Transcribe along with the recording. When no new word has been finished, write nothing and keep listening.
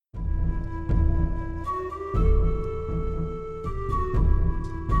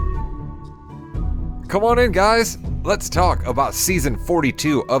Come on in, guys. Let's talk about season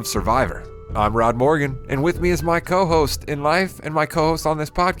 42 of Survivor. I'm Rod Morgan, and with me is my co-host in life and my co-host on this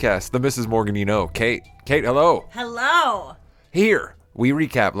podcast, the Mrs. Morgan you know, Kate. Kate, hello. Hello. Here, we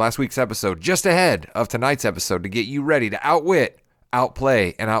recap last week's episode just ahead of tonight's episode to get you ready to outwit,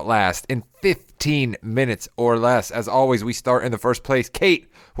 outplay, and outlast in 15 minutes or less. As always, we start in the first place. Kate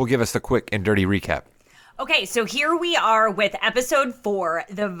will give us the quick and dirty recap. Okay, so here we are with episode 4,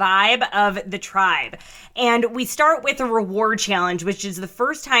 The Vibe of the Tribe. And we start with a reward challenge, which is the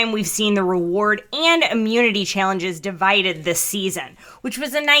first time we've seen the reward and immunity challenges divided this season, which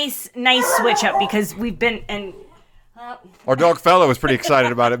was a nice switch up because we've been... Our dog Fellow was pretty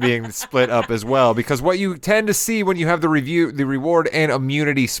excited about it being split up as well, because what you tend to see when you have the reward and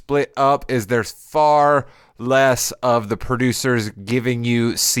immunity split up is there's far less of the producers giving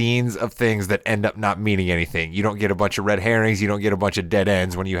you scenes of things that end up not meaning anything. You don't get a bunch of red herrings. You don't get a bunch of dead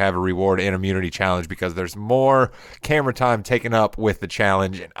ends when you have a reward and immunity challenge because there's more camera time taken up with the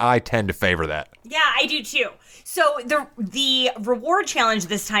challenge, and I tend to favor that. Yeah, I do too. So the reward challenge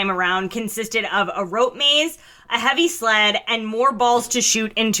this time around consisted of a rope maze, a heavy sled, and more balls to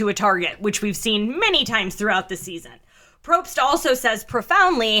shoot into a target, which we've seen many times throughout the season. Probst also says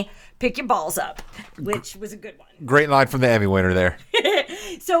profoundly, pick your balls up, which was a good one. Great line from the Emmy winner there.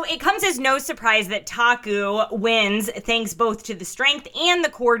 So it comes as no surprise that Taku wins thanks both to the strength and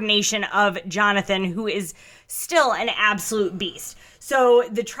the coordination of Jonathan, who is still an absolute beast. So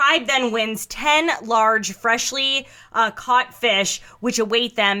the tribe then wins 10 large, freshly caught fish, which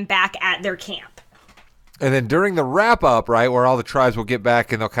await them back at their camp. And then during the wrap-up, right, where all the tribes will get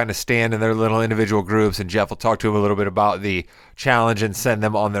back and they'll kind of stand in their little individual groups, and Jeff will talk to them a little bit about the challenge and send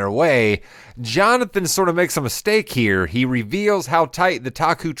them on their way, Jonathan sort of makes a mistake here. He reveals how tight the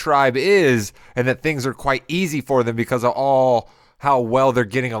Taku tribe is and that things are quite easy for them because of how well they're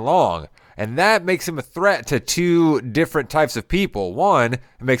getting along. And that makes him a threat to two different types of people. One, it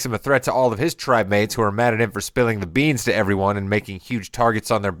makes him a threat to all of his tribe mates who are mad at him for spilling the beans to everyone and making huge targets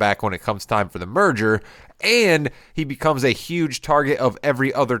on their back when it comes time for the merger. And he becomes a huge target of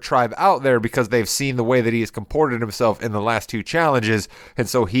every other tribe out there because they've seen the way that he has comported himself in the last two challenges. And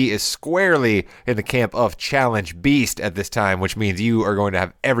so he is squarely in the camp of Challenge Beast at this time, which means you are going to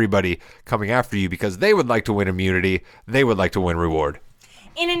have everybody coming after you because they would like to win immunity. They would like to win reward.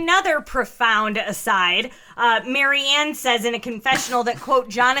 In another profound aside, Marianne says in a confessional that, quote,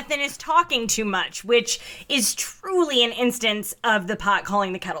 Jonathan is talking too much, which is truly an instance of the pot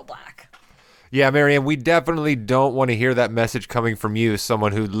calling the kettle black. Yeah, Marianne, we definitely don't want to hear that message coming from you,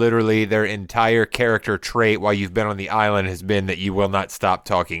 someone who literally their entire character trait while you've been on the island has been that you will not stop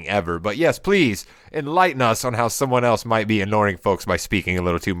talking ever. But yes, please enlighten us on how someone else might be annoying folks by speaking a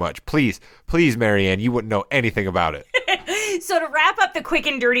little too much. Please, Marianne, you wouldn't know anything about it. So to wrap up the quick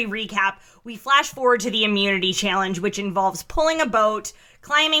and dirty recap, we flash forward to the immunity challenge, which involves pulling a boat,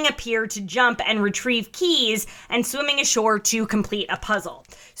 climbing a pier to jump and retrieve keys, and swimming ashore to complete a puzzle.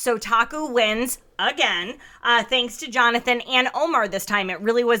 So Taku wins again, thanks to Jonathan and Omar this time. It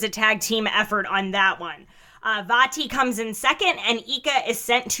really was a tag team effort on that one. Vati comes in second, and Ika is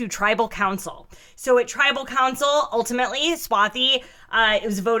sent to Tribal Council. So at Tribal Council, ultimately, Swathi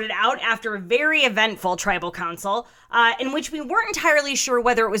was voted out after a very eventful Tribal Council, in which we weren't entirely sure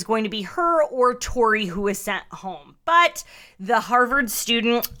whether it was going to be her or Tori who was sent home. But the Harvard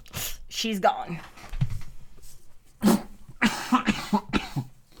student, she's gone.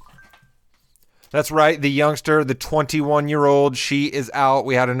 That's right. The youngster, the 21-year-old, she is out.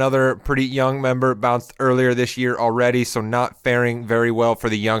 We had another pretty young member bounced earlier this year already, so not faring very well for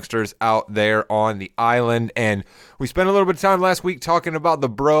the youngsters out there on the island. And we spent a little bit of time last week talking about the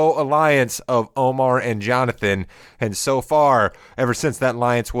bro alliance of Omar and Jonathan. And so far, ever since that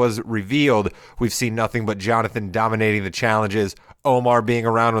alliance was revealed, we've seen nothing but Jonathan dominating the challenges, Omar being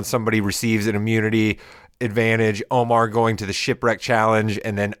around when somebody receives an immunity advantage, Omar going to the shipwreck challenge,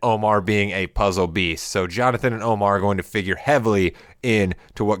 and then Omar being a puzzle beast. So Jonathan and Omar are going to figure heavily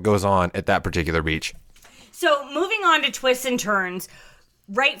into what goes on at that particular beach. So moving on to twists and turns,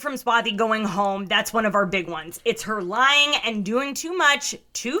 right from Swathi going home, that's one of our big ones. It's her lying and doing too much,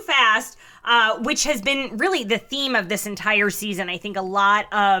 too fast, which has been really the theme of this entire season. I think a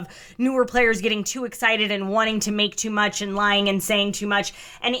lot of newer players getting too excited and wanting to make too much and lying and saying too much.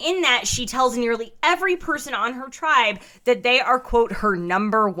 And in that, she tells nearly every person on her tribe that they are, quote, her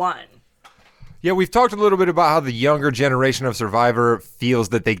number one. Yeah, we've talked a little bit about how the younger generation of Survivor feels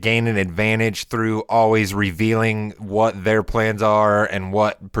that they gain an advantage through always revealing what their plans are and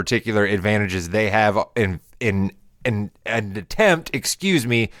what particular advantages they have in an attempt,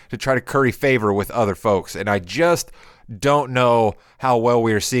 to try to curry favor with other folks. And I just don't know how well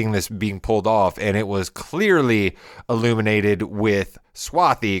we are seeing this being pulled off. And it was clearly illuminated with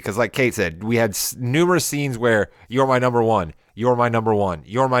Swathi, because like Kate said, we had numerous scenes where you're my number one. You're my number one.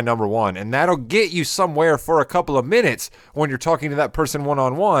 You're my number one. And that'll get you somewhere for a couple of minutes when you're talking to that person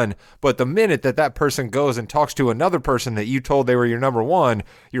one-on-one. But the minute that person goes and talks to another person that you told they were your number one,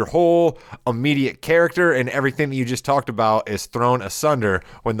 your whole immediate character and everything that you just talked about is thrown asunder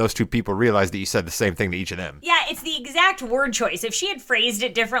when those two people realize that you said the same thing to each of them. Yeah, it's the exact word choice. If she had phrased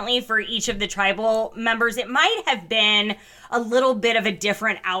it differently for each of the tribal members, it might have been a little bit of a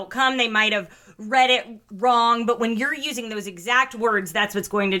different outcome. They might have read it wrong, but when you're using those exact words, that's what's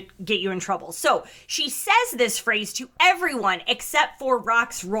going to get you in trouble. So she says this phrase to everyone except for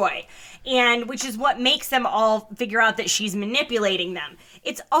Rox Roy, and which is what makes them all figure out that she's manipulating them.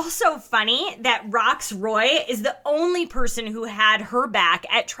 It's also funny that Rox Roy is the only person who had her back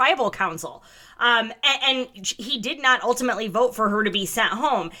at tribal council. And he did not ultimately vote for her to be sent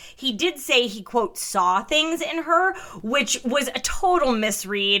home. He did say he, quote, saw things in her, which was a total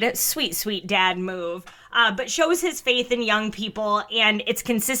misread, sweet, sweet dad move, but shows his faith in young people, and it's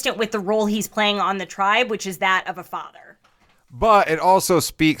consistent with the role he's playing on the tribe, which is that of a father. But it also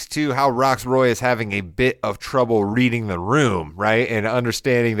speaks to how Rox Roy is having a bit of trouble reading the room, right? And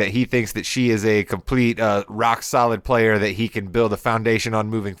understanding that he thinks that she is a complete rock-solid player that he can build a foundation on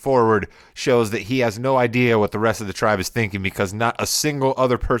moving forward shows that he has no idea what the rest of the tribe is thinking, because not a single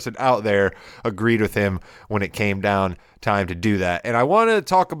other person out there agreed with him when it came down time to do that. And I want to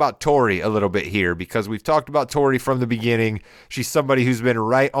talk about Tori a little bit here, because we've talked about Tori from the beginning. She's somebody who's been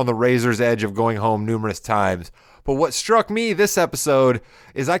right on the razor's edge of going home numerous times. But what struck me this episode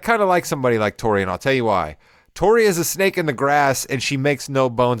is I kind of like somebody like Tori, and I'll tell you why. Tori is a snake in the grass, and she makes no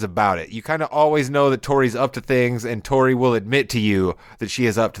bones about it. You kind of always know that Tori's up to things, and Tori will admit to you that she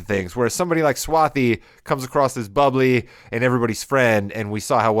is up to things. Whereas somebody like Swathi comes across as bubbly and everybody's friend, and we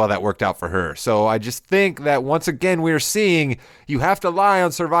saw how well that worked out for her. So I just think that once again we are seeing you have to lie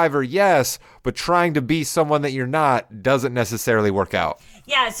on Survivor, yes, but trying to be someone that you're not doesn't necessarily work out.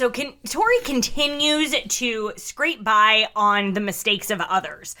 Yeah, so Tori continues to scrape by on the mistakes of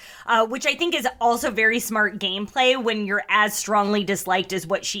others, which I think is also very smart gameplay when you're as strongly disliked as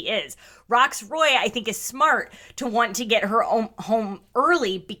what she is. Rox Roy, I think, is smart to want to get her home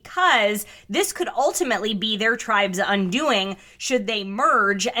early, because this could ultimately be their tribe's undoing should they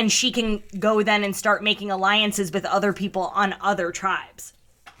merge, and she can go then and start making alliances with other people on other tribes.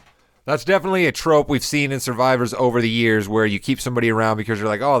 That's definitely a trope we've seen in Survivors over the years, where you keep somebody around because you're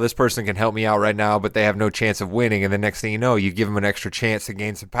like, oh, this person can help me out right now, but they have no chance of winning. And the next thing you know, you give them an extra chance to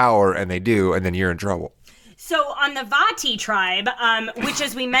gain some power, and they do, and then you're in trouble. So on the Vati tribe, which,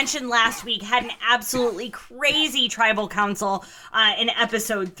 as we mentioned last week, had an absolutely crazy tribal council in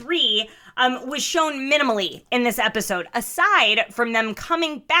episode 3, was shown minimally in this episode, aside from them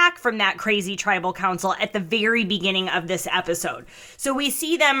coming back from that crazy tribal council at the very beginning of this episode. So we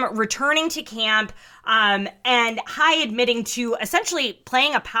see them returning to camp, and Hai admitting to essentially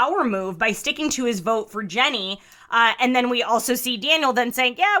playing a power move by sticking to his vote for Jenny. And then we also see Daniel then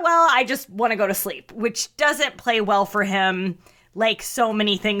saying, yeah, well, I just want to go to sleep, which doesn't play well for him, like so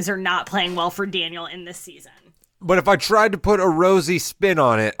many things are not playing well for Daniel in this season. But if I tried to put a rosy spin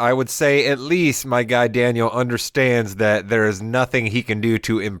on it, I would say at least my guy Daniel understands that there is nothing he can do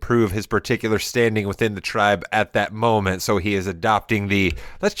to improve his particular standing within the tribe at that moment. So he is adopting the,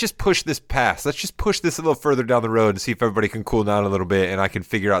 let's just push this past. Let's just push this a little further down the road and see if everybody can cool down a little bit and I can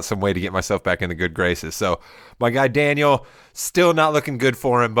figure out some way to get myself back into good graces. So my guy Daniel, still not looking good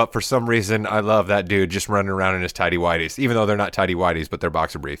for him, but for some reason, I love that dude just running around in his tidy whities, even though they're not tidy whities, but they're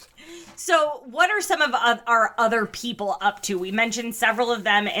boxer briefs. So what are some of our other people up to? We mentioned several of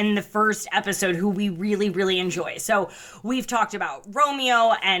them in the first episode who we really, really enjoy. So we've talked about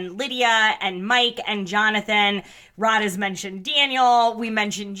Romeo and Lydia and Mike and Jonathan. Rod has mentioned Daniel. We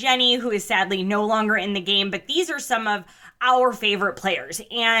mentioned Jenny, who is sadly no longer in the game, but these are some of our favorite players.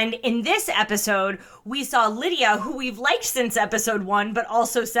 And in this episode, we saw Lydia, who we've liked since episode 1, but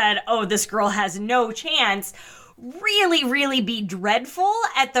also said, oh, this girl has no chance, really, really be dreadful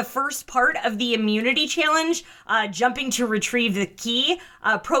at the first part of the immunity challenge, jumping to retrieve the key.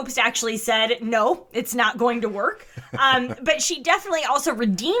 Probst actually said, no, it's not going to work. But she definitely also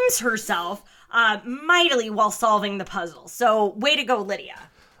redeems herself mightily while solving the puzzle. So way to go, Lydia.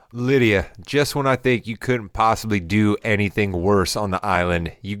 Lydia, just when I think you couldn't possibly do anything worse on the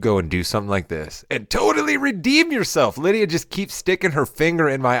island, you go and do something like this and totally redeem yourself. Lydia just keeps sticking her finger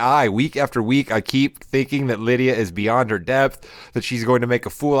in my eye week after week. I keep thinking that Lydia is beyond her depth, that she's going to make a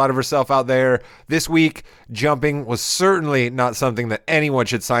fool out of herself out there. This week, jumping was certainly not something that anyone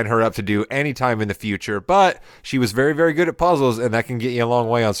should sign her up to do anytime in the future, but she was very, very good at puzzles, and that can get you a long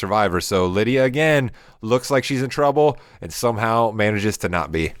way on Survivor. So Lydia, again, looks like she's in trouble and somehow manages to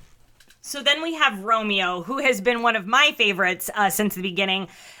not be. So then we have Romeo, who has been one of my favorites since the beginning,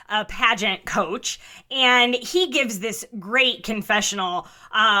 a pageant coach, and he gives this great confessional,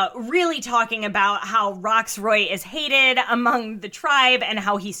 really talking about how Roxroy is hated among the tribe and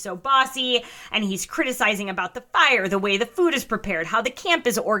how he's so bossy, and he's criticizing about the fire, the way the food is prepared, how the camp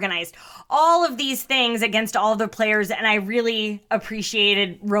is organized, all of these things against all the players, and I really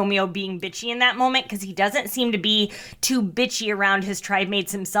appreciated Romeo being bitchy in that moment because he doesn't seem to be too bitchy around his tribe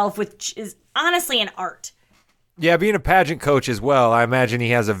mates himself, which is honestly an art. Yeah, being a pageant coach as well, I imagine he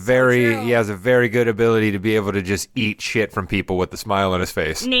has a very good ability to be able to just eat shit from people with a smile on his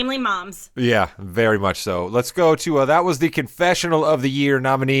face. Namely moms. Yeah, very much so. Let's go to, that was the confessional of the year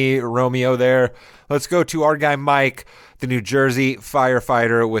nominee, Romeo there. Let's go to our guy Mike, the New Jersey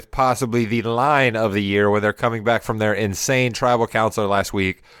firefighter, with possibly the line of the year where they're coming back from their insane tribal council last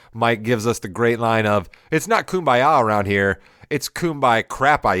week. Mike gives us the great line of, it's not kumbaya around here, it's kumbaya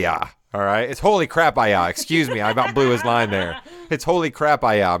crapaya. All right, it's holy crap-aya. Excuse me, I about blew his line there. It's holy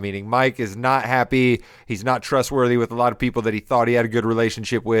crap-aya, meaning Mike is not happy. He's not trustworthy with a lot of people that he thought he had a good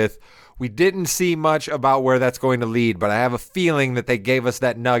relationship with. We didn't see much about where that's going to lead, but I have a feeling that they gave us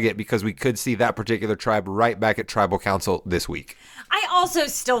that nugget because we could see that particular tribe right back at Tribal Council this week. I also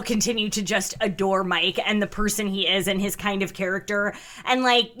still continue to just adore Mike and the person he is and his kind of character. And,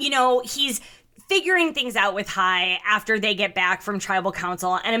 like, you know, he's figuring things out with Hai after they get back from tribal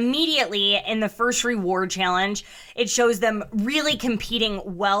council, and immediately in the first reward challenge it shows them really competing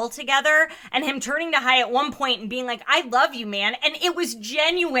well together, and him turning to Hai at one point and being like, I love you, man, and it was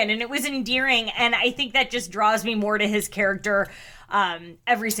genuine and it was endearing, and I think that just draws me more to his character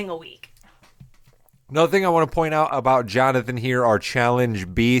every single week. Another thing I want to point out about Jonathan here, our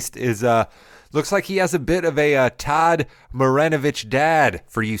challenge beast, is looks like he has a bit of a Todd Marinovich dad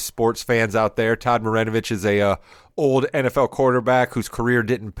for you sports fans out there. Todd Marinovich is a old NFL quarterback whose career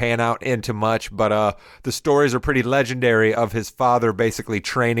didn't pan out into much, but the stories are pretty legendary of his father basically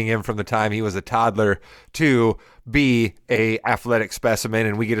training him from the time he was a toddler to be a athletic specimen.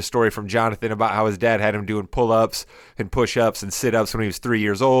 And we get a story from Jonathan about how his dad had him doing pull-ups and push-ups and sit-ups when he was 3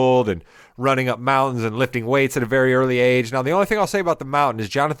 years old and running up mountains and lifting weights at a very early age. Now, the only thing I'll say about the mountain is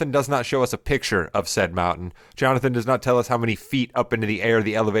Jonathan does not show us a picture of said mountain. Jonathan does not tell us how many feet up into the air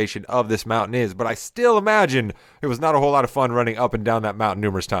the elevation of this mountain is, but I still imagine it was not a whole lot of fun running up and down that mountain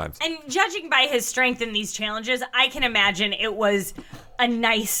numerous times. And judging by his strength in these challenges, I can imagine it was a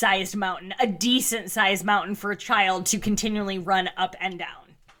nice-sized mountain, a decent-sized mountain for a child to continually run up and down.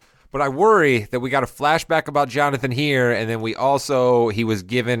 But I worry that we got a flashback about Jonathan here, and then he was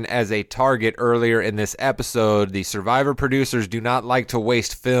given as a target earlier in this episode. The Survivor producers do not like to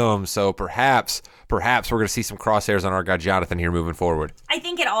waste film, so perhaps we're going to see some crosshairs on our guy Jonathan here moving forward. I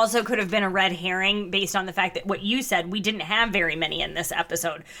think it also could have been a red herring based on the fact that what you said, we didn't have very many in this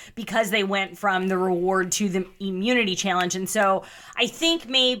episode because they went from the reward to the immunity challenge. And so I think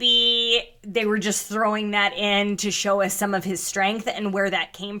maybe they were just throwing that in to show us some of his strength and where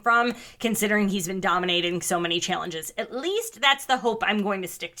that came from, considering he's been dominating so many challenges. At least that's the hope I'm going to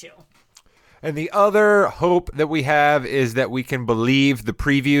stick to. And the other hope that we have is that we can believe the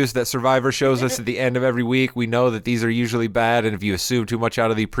previews that Survivor shows us at the end of every week. We know that these are usually bad, and if you assume too much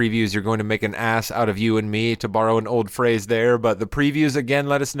out of the previews, you're going to make an ass out of you and me, to borrow an old phrase there. But the previews, again,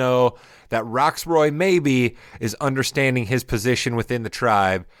 let us know that Roxroy maybe is understanding his position within the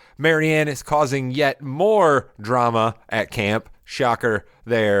tribe. Maryanne is causing yet more drama at camp. Shocker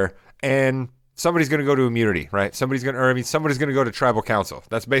there. And somebody's going to go to immunity, right? Somebody's going to go to tribal council.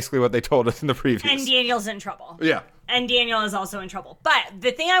 That's basically what they told us in the previews. And Daniel's in trouble. Yeah. And Daniel is also in trouble. But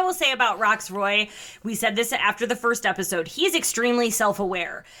the thing I will say about Roxroy, we said this after the first episode, he's extremely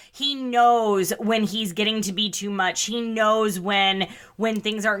self-aware. He knows when he's getting to be too much. He knows when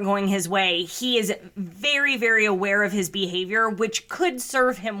things aren't going his way. He is very, very aware of his behavior, which could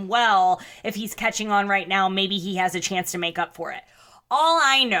serve him well if he's catching on right now. Maybe he has a chance to make up for it. All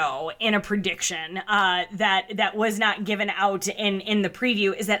I know in a prediction that was not given out in the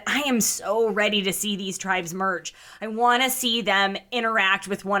preview is that I am so ready to see these tribes merge. I want to see them interact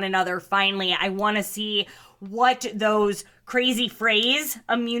with one another finally. I want to see what those crazy phrase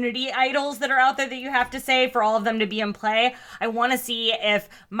immunity idols that are out there that you have to say for all of them to be in play. I want to see if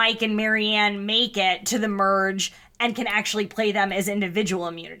Mike and Marianne make it to the merge and can actually play them as individual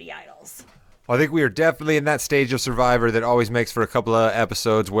immunity idols. I think we are definitely in that stage of Survivor that always makes for a couple of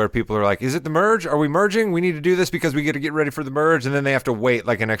episodes where people are like, is it the merge? Are we merging? We need to do this because we get to get ready for the merge. And then they have to wait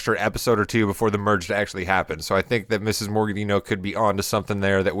like an extra episode or two before the merge to actually happen. So I think that Mrs. Morgadino could be on to something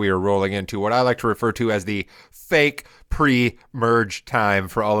there that we are rolling into what I like to refer to as the fake pre-merge time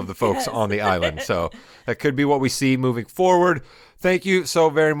for all of the folks on the island. So that could be what we see moving forward. Thank you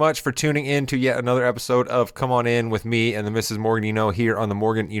so very much for tuning in to yet another episode of Come On In with me and the Mrs. Morgan You Know here on the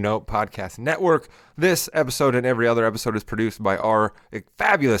Morgan You Know Podcast Network. This episode and every other episode is produced by our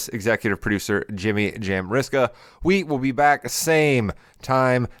fabulous executive producer, Jimmy Jamriska. We will be back same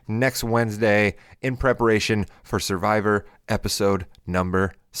time next Wednesday in preparation for Survivor episode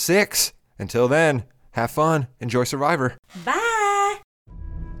number 6. Until then, have fun. Enjoy Survivor. Bye.